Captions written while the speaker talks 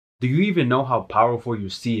Do you even know how powerful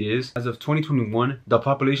your seed is? As of 2021, the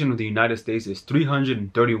population of the United States is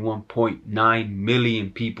 331.9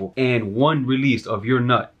 million people, and one release of your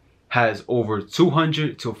nut has over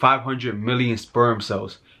 200 to 500 million sperm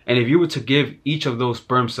cells. And if you were to give each of those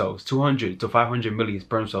sperm cells, 200 to 500 million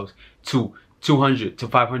sperm cells, to 200 to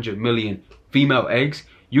 500 million female eggs,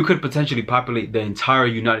 you could potentially populate the entire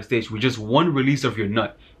United States with just one release of your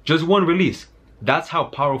nut. Just one release. That's how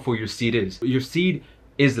powerful your seed is. Your seed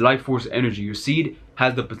is life force energy. Your seed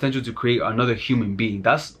has the potential to create another human being.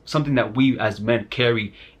 That's something that we as men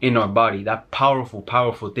carry in our body. That powerful,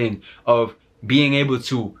 powerful thing of being able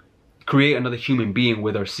to create another human being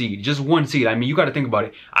with our seed. Just one seed. I mean, you got to think about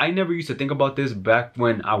it. I never used to think about this back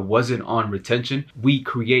when I wasn't on retention. We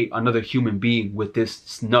create another human being with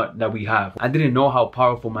this nut that we have. I didn't know how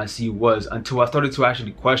powerful my seed was until I started to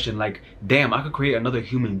actually question, like, damn, I could create another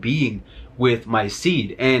human being with my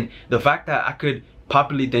seed. And the fact that I could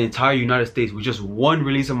populate the entire United States with just one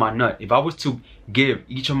release of my nut. If I was to give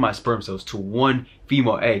each of my sperm cells to one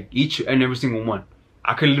female egg, each and every single one,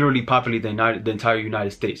 I could literally populate the entire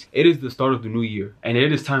United States. It is the start of the new year, and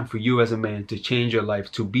it is time for you as a man to change your life,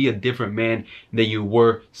 to be a different man than you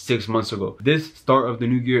were 6 months ago. This start of the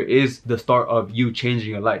new year is the start of you changing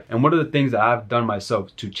your life. And one of the things that I've done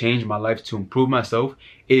myself to change my life, to improve myself,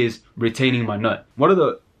 is retaining my nut. One of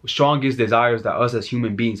the strongest desires that us as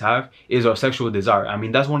human beings have is our sexual desire. I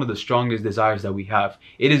mean, that's one of the strongest desires that we have.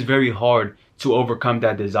 It is very hard to overcome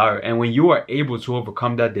that desire. And when you are able to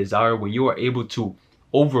overcome that desire, when you are able to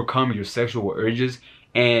overcome your sexual urges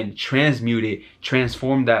and transmute it,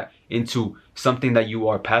 transform that into something that you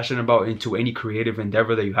are passionate about, into any creative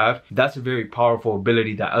endeavor that you have, that's a very powerful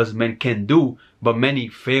ability that us men can do, but many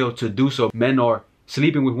fail to do so. Men are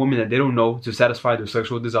sleeping with women that they don't know to satisfy their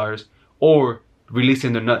sexual desires, or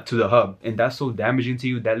releasing the nut to the hub, and that's so damaging to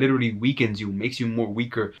you. That literally weakens you, makes you more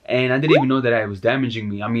weaker. And I didn't even know that it was damaging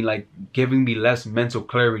me. I mean, like, giving me less mental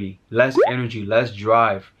clarity, less energy, less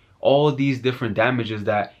drive, all these different damages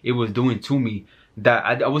that it was doing to me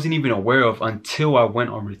that I wasn't even aware of until I went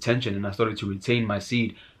on retention and I started to retain my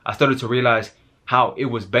seed. I started to realize how it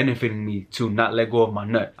was benefiting me to not let go of my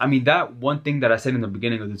nut. I mean, that one thing that I said in the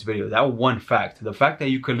beginning of this video, that one fact, the fact that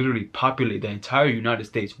you could literally populate the entire United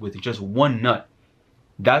States with just one nut,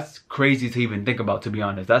 that's crazy to even think about, to be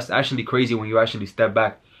honest. That's actually crazy when you actually step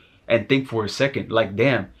back and think for a second. Like,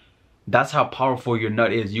 damn, that's how powerful your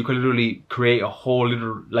nut is. You could literally create a whole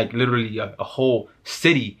literally a whole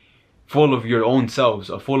city full of your own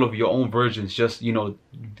selves, or full of your own versions, just, you know,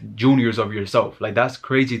 juniors of yourself. Like, that's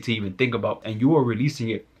crazy to even think about. And you are releasing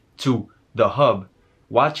it to the hub,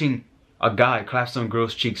 watching a guy clap some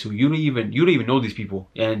girl's cheeks who you don't even know these people,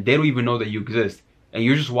 and they don't even know that you exist. And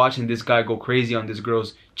you're just watching this guy go crazy on this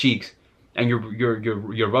girl's cheeks, and you're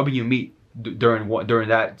rubbing your meat during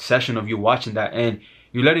that session of you watching that, and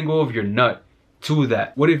you're letting go of your nut to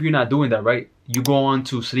that. What if you're not doing that, right? You go on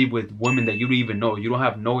to sleep with women that you don't even know, you don't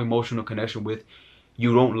have no emotional connection with,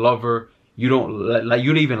 you don't love her, you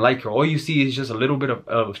don't even like her. All you see is just a little bit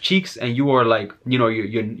of cheeks, and you are like, you know,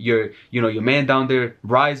 your man down there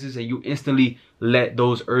rises, and you instantly let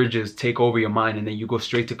those urges take over your mind, and then you go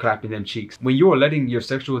straight to clapping them cheeks. When you are letting your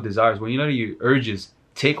sexual desires, when you let your urges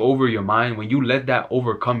take over your mind, when you let that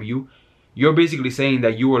overcome you, you're basically saying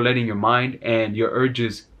that you are letting your mind and your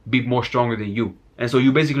urges be more stronger than you. And so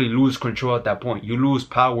you basically lose control at that point. You lose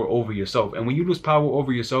power over yourself. And when you lose power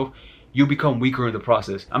over yourself, you become weaker in the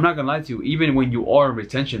process. I'm not gonna lie to you, even when you are in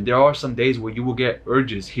retention, there are some days where you will get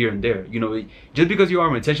urges here and there. You know, just because you are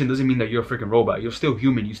in retention doesn't mean that you're a freaking robot. You're still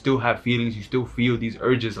human. You still have feelings. You still feel these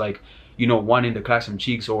urges, like, you know, wanting to clap some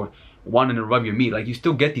cheeks or wanting to rub your meat. Like, you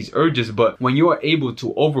still get these urges, but when you are able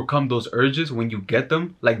to overcome those urges, when you get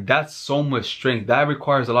them, like, that's so much strength. That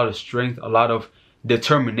requires a lot of strength, a lot of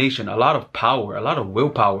determination, a lot of power, a lot of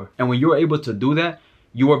willpower. And when you're able to do that,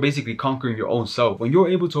 you are basically conquering your own self. When you're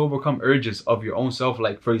able to overcome urges of your own self,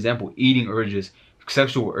 like, for example, eating urges,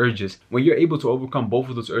 sexual urges, when you're able to overcome both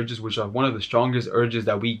of those urges, which are one of the strongest urges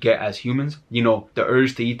that we get as humans, you know, the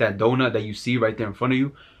urge to eat that donut that you see right there in front of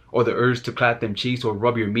you, or the urge to clap them cheeks or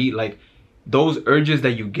rub your meat, like, those urges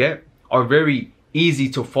that you get are very easy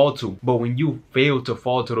to fall to. But when you fail to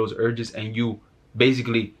fall to those urges, and you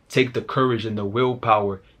basically take the courage and the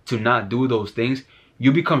willpower to not do those things,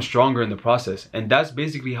 you become stronger in the process. And that's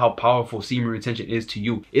basically how powerful semen retention is to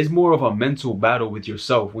you. It's more of a mental battle with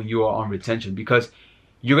yourself when you are on retention, because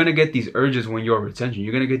you're gonna get these urges when you're on retention.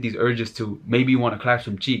 You're gonna get these urges to maybe want to clap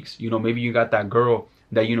some cheeks. You know, maybe you got that girl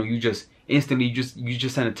that, you know, you just instantly you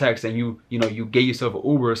just send a text, and you get yourself an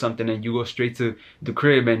Uber or something, and you go straight to the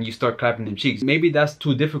crib and you start clapping them cheeks. Maybe that's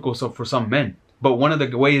too difficult for some men. But one of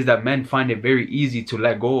the ways that men find it very easy to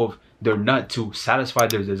let go of their nut to satisfy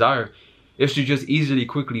their desire is to just easily,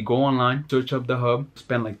 quickly go online, search up the hub,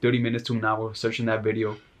 spend like 30 minutes to an hour searching that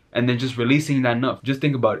video, and then just releasing that nut. Just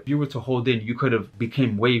think about it. If you were to hold in, you could have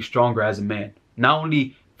become way stronger as a man. Not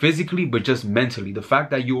only physically, but just mentally. The fact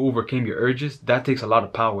that you overcame your urges, that takes a lot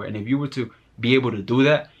of power. And if you were to be able to do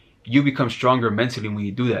that, you become stronger mentally when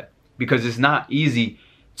you do that. Because it's not easy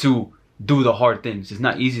to do the hard things. It's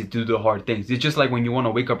not easy to do the hard things. It's just like when you want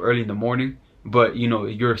to wake up early in the morning, but you know,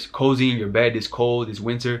 you're cozy in your bed, it's cold, it's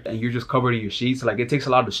winter, and you're just covered in your sheets. Like, it takes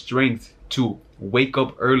a lot of strength to wake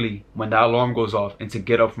up early when the alarm goes off and to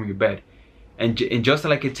get up from your bed. And just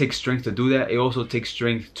like it takes strength to do that, it also takes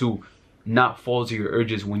strength to not fall to your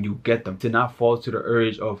urges when you get them, to not fall to the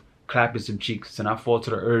urge of clapping some cheeks, to not fall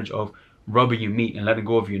to the urge of rubbing your meat and letting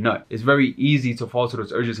go of your nut. It's very easy to fall to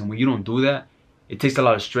those urges, and when you don't do that, it takes a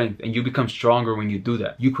lot of strength, and you become stronger when you do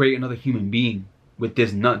that. You create another human being with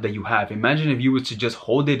this nut that you have. Imagine if you were to just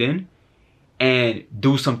hold it in and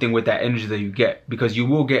do something with that energy that you get, because you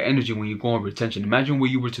will get energy when you go on retention. Imagine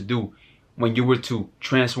what you were to do when you were to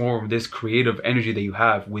transform this creative energy that you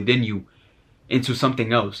have within you into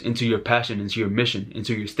something else, into your passion, into your mission,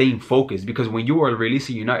 into your staying focused. Because when you are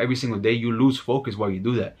releasing your nut every single day, you lose focus while you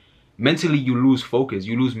do that. Mentally, you lose focus,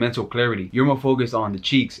 you lose mental clarity. You're more focused on the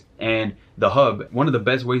cheeks and the hub. One of the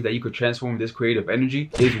best ways that you could transform this creative energy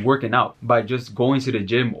is working out, by just going to the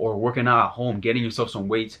gym or working out at home, getting yourself some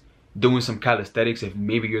weights, doing some calisthenics if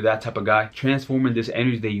maybe you're that type of guy, transforming this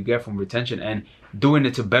energy that you get from retention and doing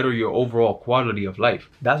it to better your overall quality of life.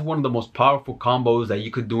 That's one of the most powerful combos that you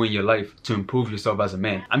could do in your life to improve yourself as a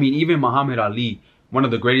man. I mean, even Muhammad Ali, one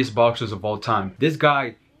of the greatest boxers of all time, this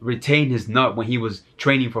guy retained his nut when he was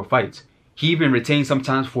training for fights. He even retained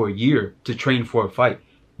sometimes for a year to train for a fight,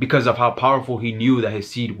 because of how powerful he knew that his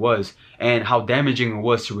seed was, and how damaging it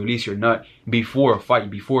was to release your nut before a fight,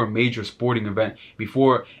 before a major sporting event,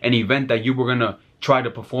 before an event that you were gonna try to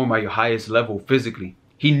perform at your highest level physically.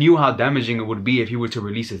 He knew how damaging it would be if he were to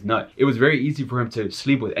release his nut. It was very easy for him to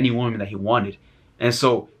sleep with any woman that he wanted. And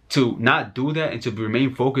so to not do that and to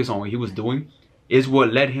remain focused on what he was doing is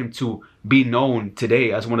what led him to be known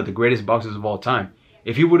today as one of the greatest boxers of all time.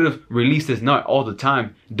 If he would have released his nut all the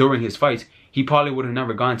time during his fights, he probably would have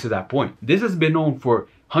never gotten to that point. This has been known for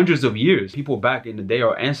hundreds of years. People back in the day,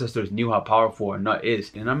 our ancestors, knew how powerful a nut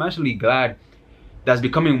is. And I'm actually glad that's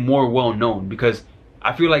becoming more well known, because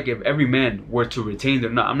I feel like if every man were to retain their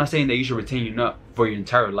nut, I'm not saying that you should retain your nut for your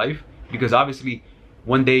entire life, because obviously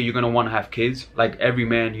one day you're going to want to have kids. Like every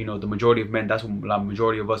man, you know, the majority of men, that's what the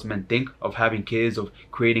majority of us men think, of having kids, of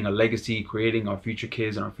creating a legacy, creating our future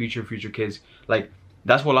kids and our future kids. Like,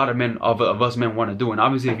 that's what a lot of men, of us men, want to do. And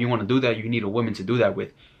obviously if you want to do that, you need a woman to do that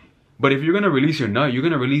with. But if you're going to release your nut, you're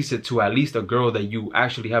going to release it to at least a girl that you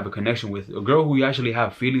actually have a connection with, a girl who you actually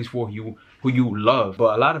have feelings for, who you love.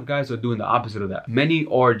 But a lot of guys are doing the opposite of that. Many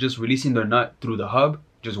are just releasing their nut through the hub,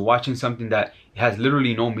 just watching something that has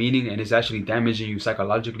literally no meaning and is actually damaging you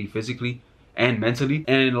psychologically, physically, and mentally.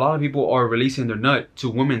 And a lot of people are releasing their nut to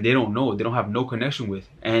women they don't know, they don't have no connection with.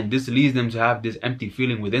 And this leads them to have this empty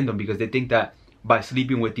feeling within them, because they think that by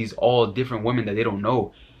sleeping with these all different women that they don't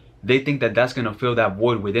know, they think that that's going to fill that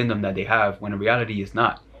void within them that they have, when in reality it's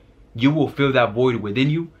not. You will fill that void within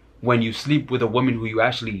you when you sleep with a woman who you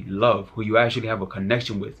actually love, who you actually have a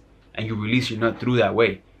connection with, and you release your nut through that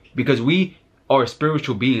way. Because we are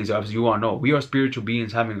spiritual beings, as you all know. We are spiritual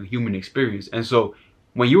beings having a human experience. And so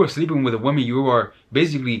when you are sleeping with a woman, you are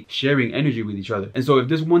basically sharing energy with each other. And so if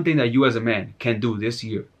there's one thing that you as a man can do this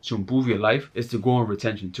year to improve your life, is to go on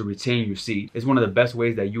retention, to retain your seed. It's one of the best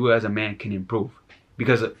ways that you as a man can improve.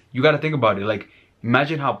 Because you got to think about it. Like,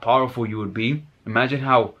 imagine how powerful you would be. Imagine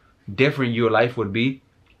how different your life would be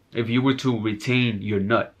if you were to retain your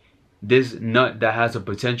nut. This nut that has the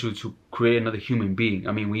potential to create another human being.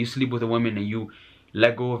 I mean, when you sleep with a woman and you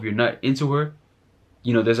let go of your nut into her,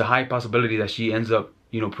 you know, there's a high possibility that she ends up,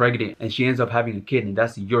 you know, pregnant, and she ends up having a kid, and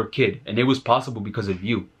that's your kid. And it was possible because of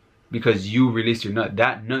you, because you released your nut.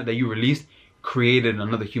 That nut that you released created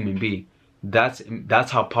another human being. That's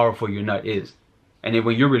how powerful your nut is. And then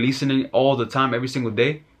when you're releasing it all the time, every single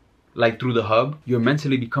day, like through the hub, you're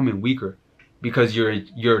mentally becoming weaker, because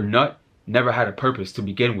your nut never had a purpose to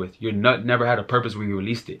begin with. Your nut never had a purpose when you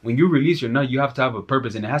released it. When you release your nut, you have to have a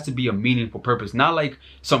purpose, and it has to be a meaningful purpose. Not like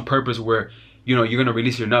some purpose where, you know, you're gonna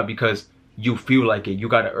release your nut because you feel like it, you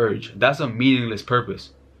got an urge. That's a meaningless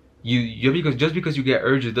purpose. Just because you get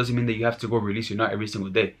urges doesn't mean that you have to go release your nut every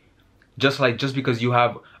single day. Just because you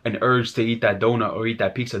have an urge to eat that donut or eat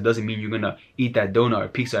that pizza doesn't mean you're gonna eat that donut or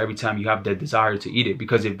pizza every time you have that desire to eat it.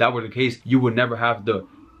 Because if that were the case, you would never have the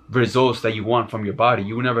results that you want from your body.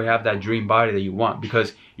 You will never have that dream body that you want,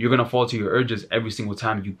 because you're going to fall to your urges every single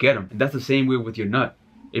time you get them. And that's the same way with your nut.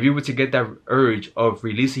 If you were to get that urge of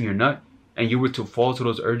releasing your nut, and you were to fall to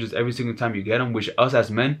those urges every single time you get them, which us as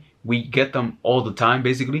men, we get them all the time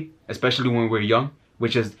basically, especially when we're young,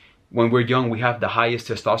 which is when we're young, we have the highest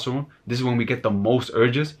testosterone. This is when we get the most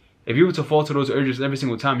urges. If you were to fall to those urges every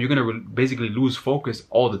single time, you're going to basically lose focus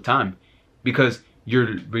all the time, because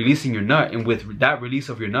you're releasing your nut. And with that release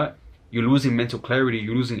of your nut, you're losing mental clarity,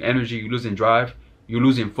 you're losing energy, you're losing drive, you're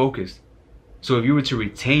losing focus. So if you were to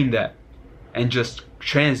retain that and just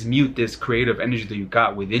transmute this creative energy that you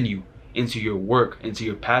got within you into your work, into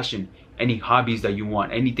your passion, any hobbies that you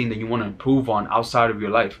want, anything that you want to improve on outside of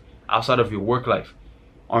your life, outside of your work life,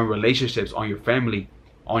 on relationships, on your family,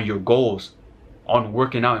 on your goals, on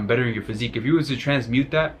working out and bettering your physique. If you were to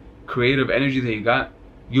transmute that creative energy that you got,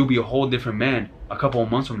 you'll be a whole different man a couple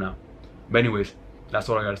of months from now. But anyways, that's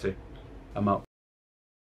all I gotta say. I'm out.